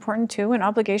needs are important too, and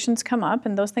obligations come up,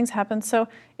 and those things happen. So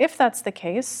if that's the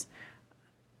case,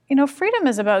 freedom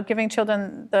is about giving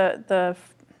children the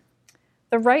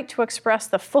right to express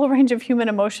the full range of human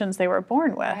emotions they were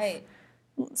born with. Right.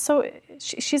 So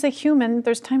she's a human.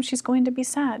 There's times she's going to be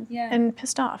sad and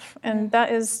pissed off. And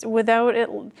that is, without it,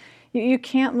 you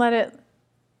can't let it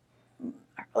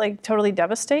like totally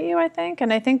devastate you, I think.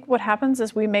 And I think what happens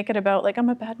is we make it about like, I'm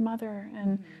a bad mother.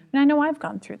 And I know I've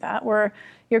gone through that, where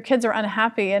your kids are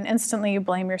unhappy and instantly you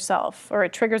blame yourself, or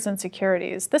it triggers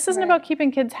insecurities. This isn't about keeping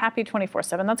kids happy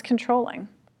 24/7. That's controlling.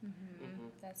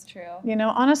 That's true.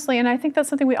 Honestly, and I think that's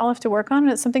something we all have to work on.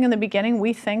 And it's something in the beginning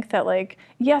we think that like,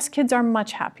 yes, kids are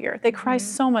much happier. They cry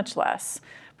so much less.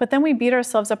 But then we beat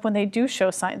ourselves up when they do show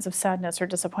signs of sadness or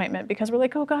disappointment, because we're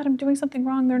like, oh God, I'm doing something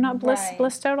wrong. They're not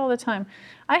blissed out all the time.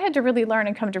 I had to really learn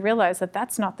and come to realize that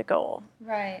that's not the goal.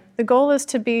 Right. The goal is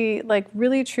to be like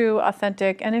really true,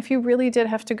 authentic. And if you really did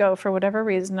have to go for whatever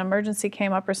reason, an emergency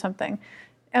came up or something,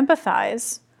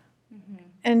 empathize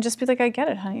and just be like, I get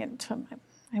it, honey.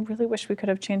 I really wish we could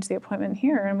have changed the appointment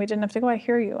here and we didn't have to go. I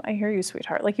hear you,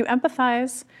 sweetheart. Like, you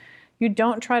empathize, you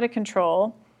don't try to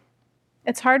control.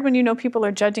 It's hard when you know people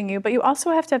are judging you, but you also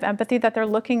have to have empathy that they're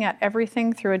looking at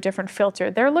everything through a different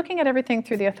filter. They're looking at everything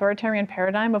through the authoritarian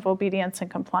paradigm of obedience and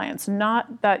compliance,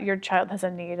 not that your child has a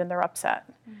need and they're upset.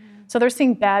 So they're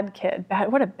seeing bad kid,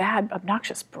 what a bad,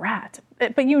 obnoxious brat.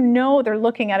 But they're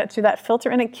looking at it through that filter,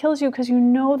 and it kills you because you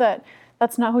know that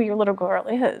that's not who your little girl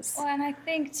is. Well, and I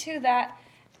think too that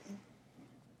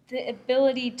the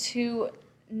ability to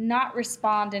not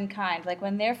respond in kind, like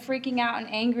when they're freaking out and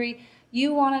angry,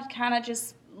 you want to kind of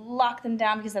just lock them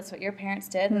down because that's what your parents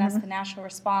did, and that's the natural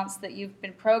response that you've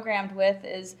been programmed with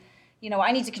is,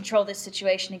 I need to control this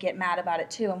situation and get mad about it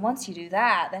too. And once you do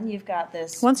that, then you've got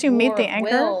this once you meet the war of anger,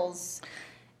 wills,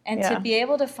 and to be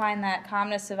able to find that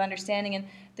calmness of understanding. And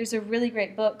there's a really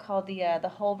great book called The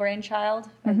Whole Brain Child.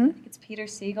 I think it's Peter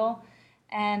Siegel,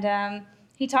 and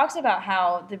he talks about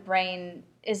how the brain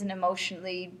isn't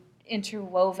emotionally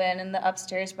interwoven in the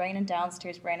upstairs brain and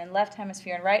downstairs brain and left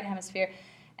hemisphere and right hemisphere,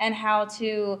 and how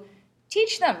to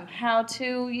teach them how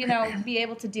to, be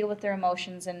able to deal with their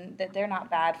emotions, and that they're not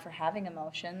bad for having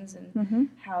emotions, and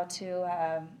how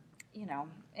to,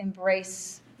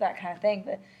 embrace that kind of thing.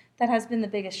 But that has been the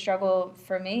biggest struggle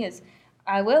for me is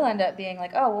I will end up being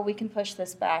like, oh, well, we can push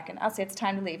this back, and I'll say it's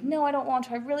time to leave. No, I don't want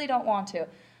to. I really don't want to.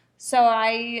 So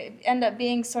I end up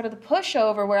being sort of the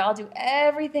pushover where I'll do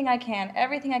everything I can.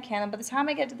 And by the time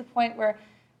I get to the point where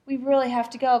we really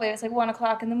have to go, babe, it's like 1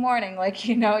 o'clock in the morning. Like,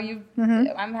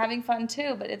 I'm having fun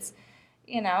too, but it's,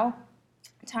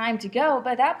 time to go.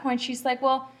 By that point, she's like,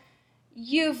 well,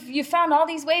 you've found all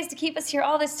these ways to keep us here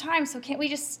all this time, so can't we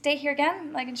just stay here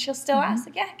again? Like, and she'll still ask,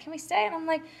 like, yeah, can we stay? And I'm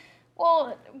like,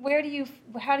 well,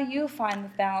 how do you find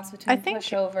the balance between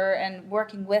pushover and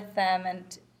working with them?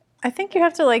 And I think you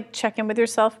have to check in with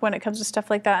yourself when it comes to stuff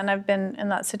like that, and I've been in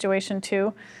that situation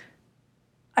too.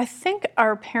 I think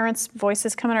our parents'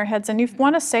 voices come in our heads, and you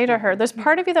want to say to her, there's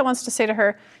part of you that wants to say to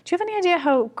her, do you have any idea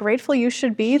how grateful you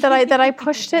should be that I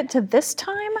pushed it to this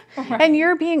time? Right. And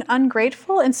you're being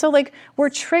ungrateful. And so we're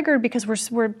triggered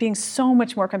because we're being so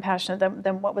much more compassionate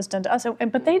than what was done to us.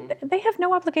 But they have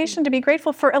no obligation to be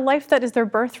grateful for a life that is their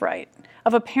birthright,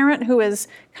 of a parent who is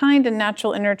kind and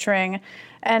natural and nurturing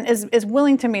and is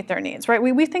willing to meet their needs, right?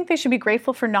 We think they should be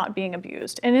grateful for not being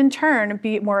abused, and in turn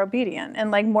be more obedient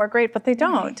and more great, but they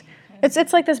don't.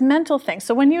 It's like this mental thing.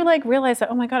 So when you realize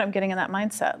that, oh my God, I'm getting in that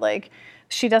mindset,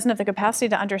 she doesn't have the capacity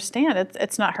to understand,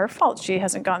 it's not her fault she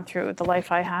hasn't gone through the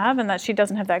life I have, and that she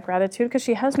doesn't have that gratitude because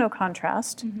she has no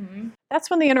contrast.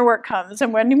 That's when the inner work comes,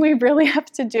 and when we really have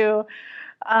to do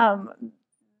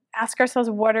ask ourselves,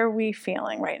 what are we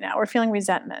feeling right now? We're feeling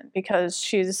resentment because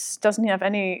she doesn't have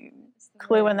any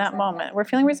clue in that moment. We're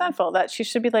feeling resentful that she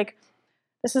should be like,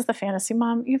 this is the fantasy,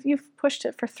 Mom. You've pushed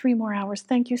it for 3 more hours.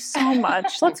 Thank you so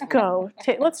much. Let's go.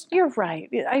 You're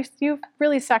right. You've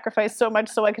really sacrificed so much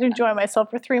so I could enjoy myself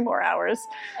for 3 more hours.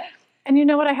 And you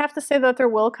know what? I have to say that there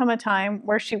will come a time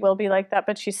where she will be like that,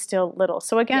 but she's still little.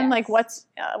 So again, what's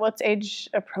age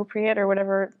appropriate or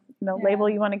whatever label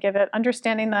you want to give it.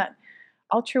 Understanding that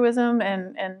altruism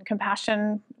and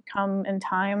compassion come in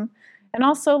time. And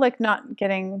also not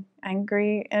getting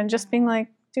angry and just being like,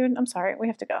 dude, I'm sorry, we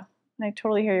have to go. And I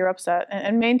totally hear you're upset,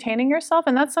 and maintaining yourself.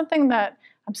 And that's something that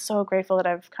I'm so grateful that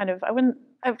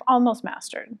I've almost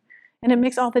mastered, And it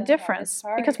makes all the the difference. hardest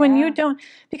part, Because when yeah. you don't,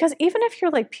 because even if you're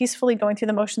like peacefully going through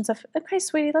the motions of, okay,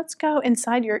 sweetie, let's go,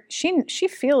 inside she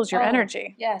feels your Oh,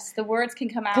 energy. Yes, the words can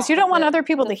come out. 'Cause you don't but want the- other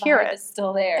people the to hear vibe it. is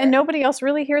still there. And nobody else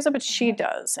really hears it, but she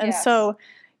does. And Yes. so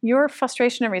your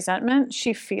frustration and resentment,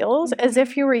 she feels as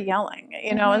if you were yelling,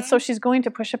 you know, and so she's going to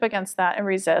push up against that and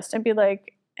resist and be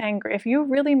like angry. If you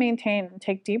really maintain and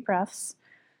take deep breaths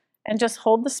and just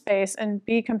hold the space and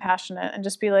be compassionate and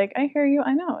just be like, I hear you,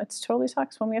 I know, it's totally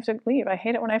sucks when we have to leave. I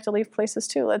hate it when I have to leave places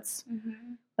too. Let's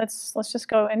just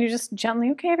go. And you just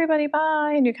gently, okay, everybody,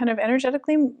 bye. And you kind of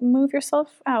energetically move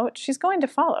yourself out. She's going to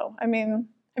follow. I mean,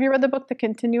 have you read the book, The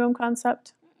Continuum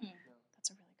Concept?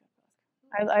 That's a really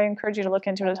good book. I encourage you to look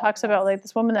into it. It talks about like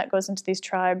this woman that goes into these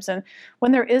tribes, and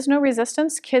when there is no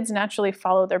resistance, kids naturally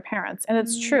follow their parents. And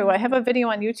it's true. I have a video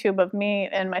on YouTube of me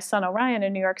and my son Orion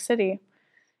in New York City,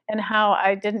 and how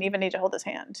I didn't even need to hold his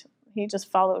hand. He just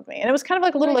followed me. And it was kind of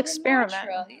like a little experiment.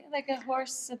 Natural. Like a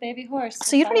horse, a baby horse.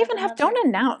 So you don't even don't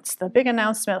announce the big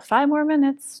announcement, 5 more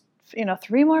minutes,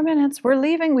 3 more minutes, we're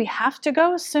leaving, we have to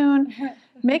go soon.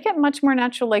 Make it much more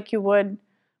natural like you would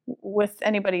with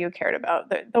anybody you cared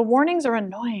about. The warnings are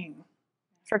annoying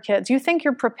for kids. You think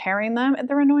you're preparing them, and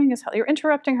they're annoying as hell. You're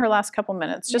interrupting her last couple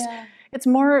minutes. It's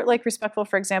more like respectful,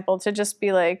 for example, to just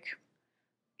be like,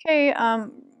 okay,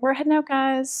 we're heading out,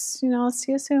 guys, I'll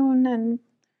see you soon, and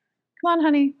come on,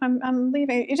 honey, I'm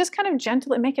leaving. You just kind of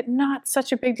gently make it not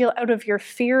such a big deal out of your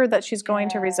fear that she's going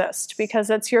to resist, because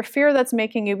it's your fear that's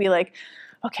making you be like,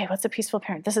 okay, what's a peaceful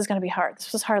parent? This is going to be hard.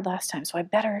 This was hard last time, so I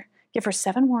better give her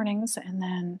 7 warnings, and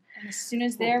then... And as soon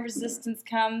as their resistance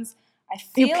comes, I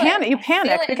feel you panic. You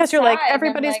panic because you're like,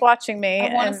 everybody's watching me.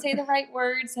 I want to say the right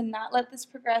words and not let this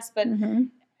progress, but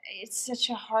it's such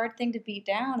a hard thing to beat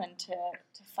down and to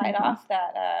fight off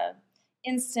that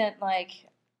instant, like,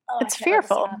 oh, it's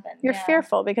fearful. You're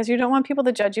fearful because you don't want people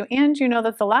to judge you, and you know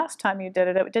that the last time you did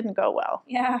it, it didn't go well.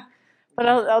 Yeah. But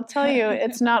I'll tell you,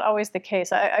 it's not always the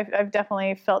case. I've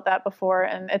definitely felt that before,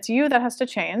 and it's you that has to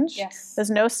change. Yes. There's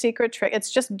no secret trick.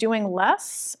 It's just doing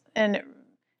less and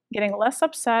getting less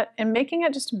upset and making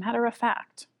it just matter of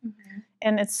fact.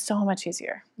 And it's so much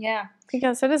easier. Yeah.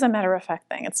 Because it is a matter of fact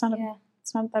thing. It's not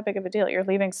it's not that big of a deal. You're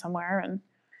leaving somewhere, and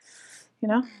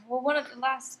Well, one of the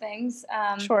last things.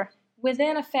 Sure.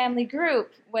 Within a family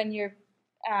group, when you're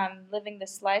living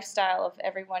this lifestyle of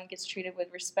everyone gets treated with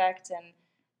respect and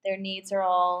their needs are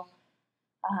all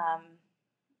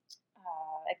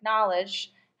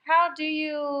acknowledged, how do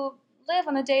you live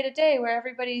on a day-to-day where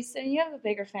everybody's, and you have a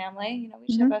bigger family, we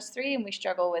each have us 3, and we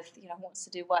struggle with, who wants to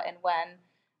do what and when.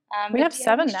 We have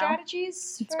 7 now.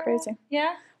 Strategies? It's crazy.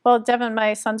 Yeah? Well, Devin,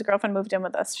 my son's girlfriend, moved in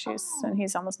with us. And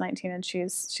he's almost 19, and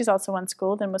she's also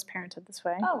unschooled and was parented this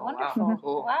way. Oh, wonderful. Wow,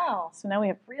 cool. Wow. So now we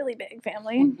have a really big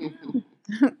family.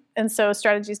 And so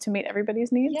strategies to meet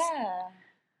everybody's needs.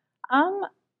 Yeah.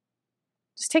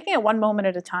 Just taking it one moment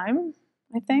at a time,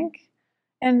 I think.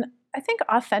 And I think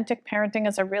authentic parenting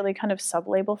is a really kind of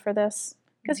sub-label for this,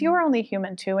 because you are only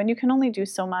human too, and you can only do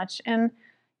so much. And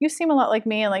you seem a lot like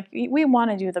me, and like we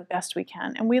want to do the best we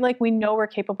can, and we know we're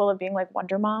capable of being like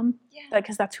Wonder Mom,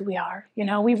 because that's who we are.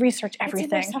 We research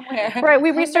everything. It's in there somewhere. Right? We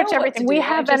research everything. We do.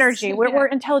 have energy. We're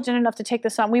intelligent enough to take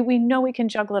this on. We know we can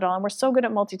juggle it all, and we're so good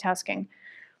at multitasking.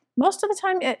 Most of the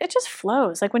time, it just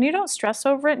flows. Like when you don't stress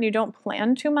over it and you don't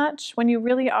plan too much, when you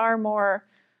really are more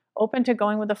open to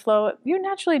going with the flow, you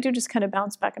naturally do just kind of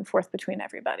bounce back and forth between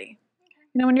everybody.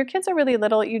 When your kids are really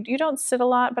little, you don't sit a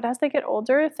lot, but as they get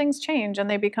older, things change and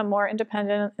they become more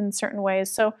independent in certain ways.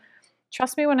 So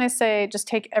trust me when I say just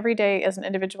take every day as an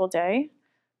individual day,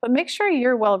 but make sure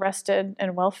you're well rested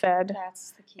and well fed.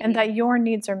 That's the key. And that your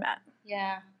needs are met.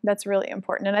 Yeah. That's really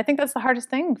important. And I think that's the hardest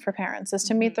thing for parents, is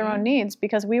to meet their own needs,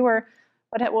 because what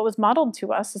was modeled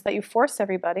to us is that you force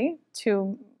everybody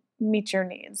to meet your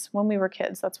needs. When we were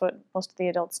kids, that's what most of the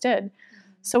adults did.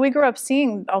 So we grew up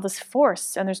seeing all this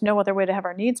force, and there's no other way to have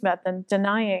our needs met than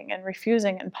denying and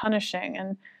refusing and punishing.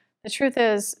 And the truth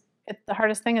is, the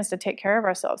hardest thing is to take care of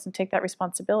ourselves and take that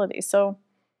responsibility. So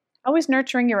always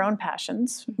nurturing your own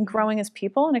passions, growing as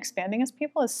people and expanding as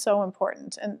people is so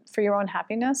important, and for your own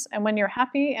happiness. And when you're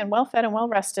happy and well-fed and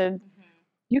well-rested,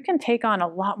 you can take on a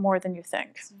lot more than you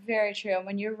think. It's very true.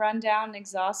 When you're run down and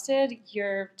exhausted,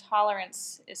 your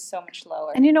tolerance is so much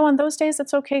lower. And on those days,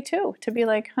 it's okay too, to be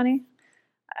like, honey,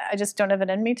 I just don't have it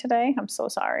in me today. I'm so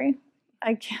sorry.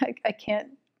 I can't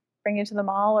bring you to the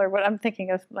mall, or what I'm thinking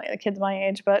of kids my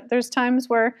age. But there's times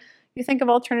where you think of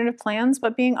alternative plans,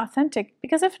 but being authentic,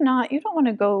 because if not, you don't want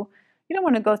to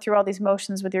go through all these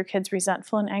motions with your kids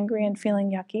resentful and angry and feeling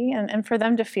yucky, and for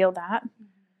them to feel that.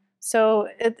 So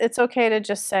it's okay to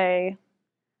just say,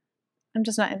 I'm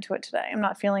just not into it today. I'm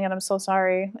not feeling it. I'm so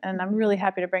sorry. And I'm really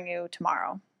happy to bring you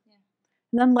tomorrow. Yeah.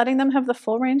 And then letting them have the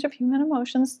full range of human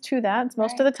emotions to that.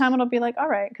 Most of the time it'll be like, all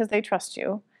right, because they trust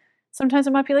you. Sometimes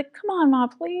it might be like, come on, Ma,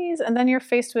 please. And then you're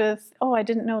faced with, oh, I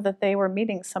didn't know that they were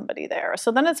meeting somebody there.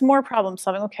 So then it's more problem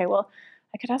solving. Okay, well,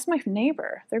 I could ask my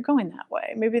neighbor. They're going that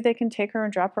way. Maybe they can take her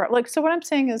and drop her off. So what I'm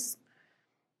saying is,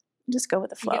 just go with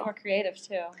the flow. You get more creative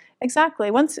too.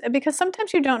 Exactly. Because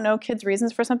sometimes you don't know kids'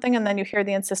 reasons for something, and then you hear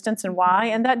the insistence and why,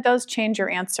 and that does change your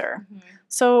answer. Mm-hmm.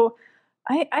 So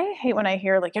I hate when I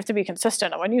hear, like, you have to be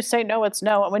consistent, and when you say no, it's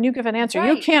no, and when you give an answer,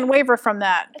 you can't waver from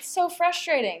that. It's so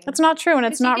frustrating. That's not true, and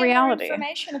it's not reality. More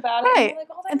information about it, right?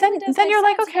 And then you're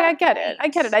like, okay, I get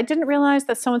it. I didn't realize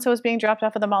that so and so was being dropped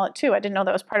off at the mall at 2. I didn't know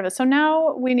that was part of it. So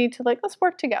now we need to, like, let's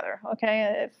work together,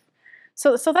 okay?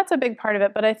 So that's a big part of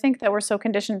it, but I think that we're so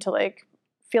conditioned to, like,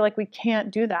 feel like we can't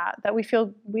do that we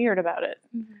feel weird about it.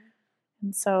 Mm-hmm.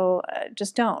 And so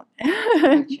just don't.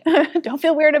 Don't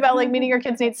feel weird about, like, meeting your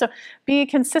kids' needs. So be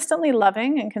consistently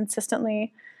loving and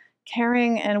consistently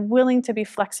caring and willing to be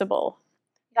flexible.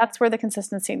 That's where the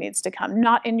consistency needs to come,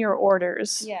 not in your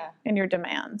orders, in your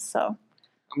demands. So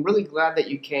I'm really glad that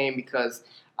you came because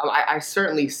I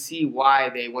certainly see why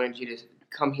they wanted you to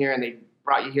come here and they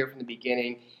brought you here from the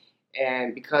beginning.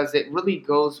 And because it really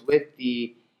goes with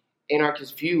the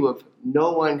anarchist view of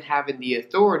no one having the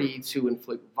authority to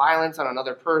inflict violence on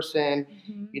another person,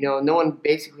 mm-hmm. No one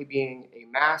basically being a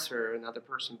master, another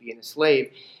person being a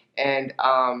slave. And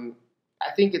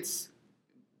I think it's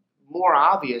more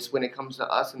obvious when it comes to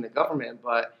us in the government,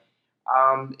 but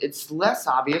it's less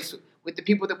obvious with the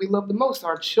people that we love the most,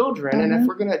 our children. Mm-hmm. And if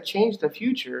we're going to change the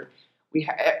future, we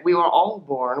are all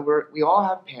born, we all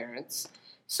have parents.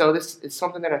 So this is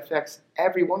something that affects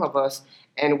every one of us.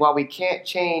 And while we can't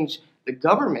change the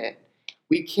government,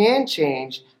 we can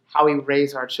change how we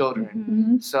raise our children.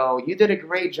 Mm-hmm. So you did a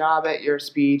great job at your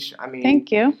speech. I mean,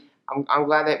 thank you. I'm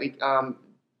glad that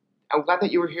I'm glad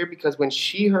that you were here because when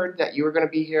she heard that you were going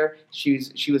to be here, she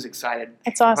was excited.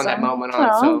 It's awesome. From that moment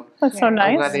on. So that's so nice.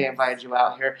 I'm glad they invited you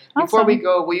out here. Awesome. Before we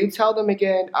go, will you tell them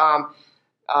again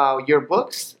your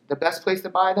books, the best place to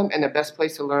buy them, and the best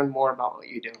place to learn more about what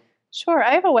you do? Sure.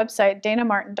 I have a website,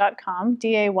 daynamartin.com,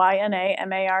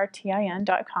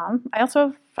 DaynaMartin.com. I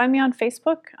also find me on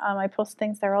Facebook. I post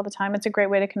things there all the time. It's a great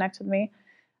way to connect with me.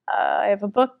 I have a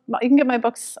book. You can get my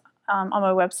books on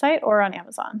my website or on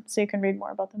Amazon, so you can read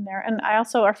more about them there. And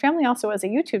our family also has a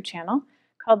YouTube channel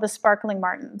called The Sparkling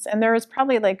Martins, and there is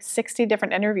probably like 60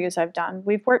 different interviews I've done.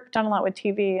 We've done a lot with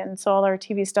TV, and so all our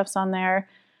TV stuff's on there.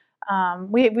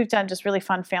 We've done just really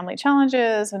fun family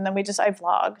challenges, and then I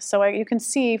vlog, so you can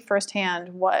see firsthand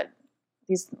what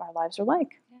our lives are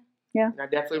like. Yeah. And I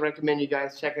definitely recommend you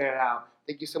guys checking it out.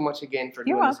 Thank you so much again for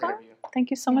doing this interview. Thank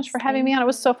you so much for having me on. It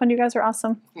was so fun. You guys are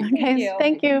awesome. Okay.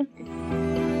 Thank you. Thank you.